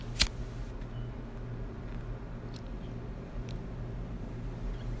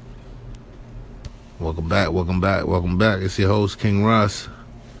Welcome back. It's your host, King Ross.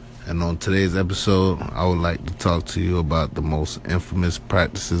 And on today's episode, I would like to talk to you about the most infamous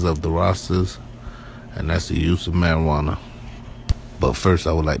practices of the Rastas, and that's the use of marijuana. But first,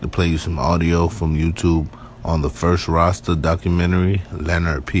 I would like to play you some audio from YouTube on the first Rasta documentary,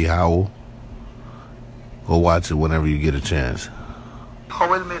 Leonard P. Howell. Go watch it whenever you get a chance.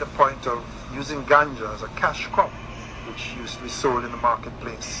 Howell made a point of using ganja as a cash crop, which used to be sold in the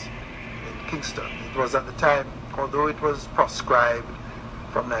marketplace in Kingston. It was at the time, although it was proscribed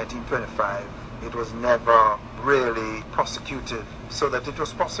from 1925, it was never really prosecuted, so that it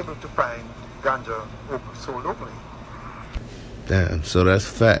was possible to find ganja sold openly. Damn, so that's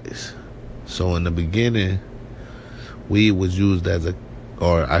facts. So in the beginning, weed was used as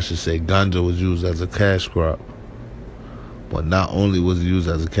ganja was used as a cash crop. But not only was it used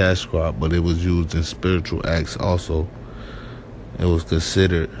as a cash crop, but it was used in spiritual acts also. It was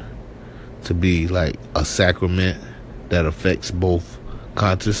considered to be like a sacrament that affects both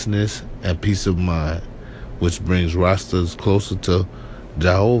consciousness and peace of mind, which brings Rastas closer to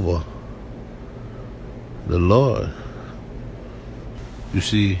Jehovah, the Lord. You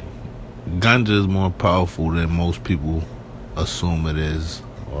see, ganja is more powerful than most people assume it is.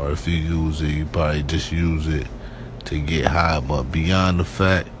 Or if you use it, you probably just use it to get high. But beyond the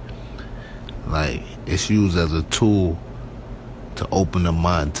fact, like, it's used as a tool to open the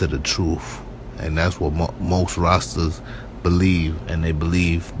mind to the truth. And that's what most Rastas believe. And they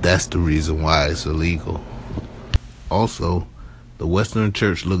believe that's the reason why it's illegal. Also, the Western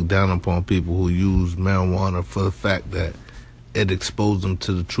Church looked down upon people who use marijuana for the fact that it exposed them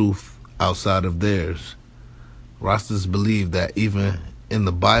to the truth outside of theirs. Rastas believe that even in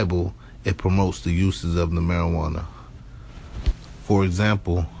the Bible, it promotes the uses of the marijuana. For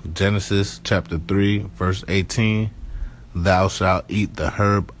example, Genesis chapter 3, verse 18, thou shalt eat the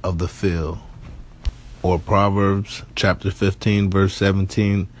herb of the field. Or Proverbs chapter 15, verse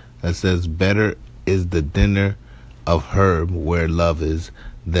 17, that says, better is the dinner of herb where love is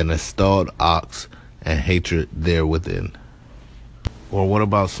than a stalled ox and hatred there within. Or what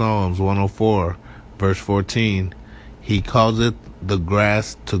about Psalms 104, verse 14? He causeth the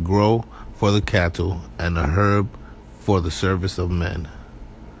grass to grow for the cattle and the herb for the service of men.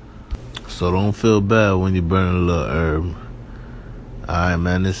 So don't feel bad when you burn a little herb. Alright,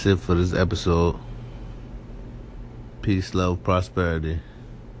 man, that's it for this episode. Peace, love, prosperity.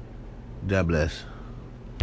 God bless.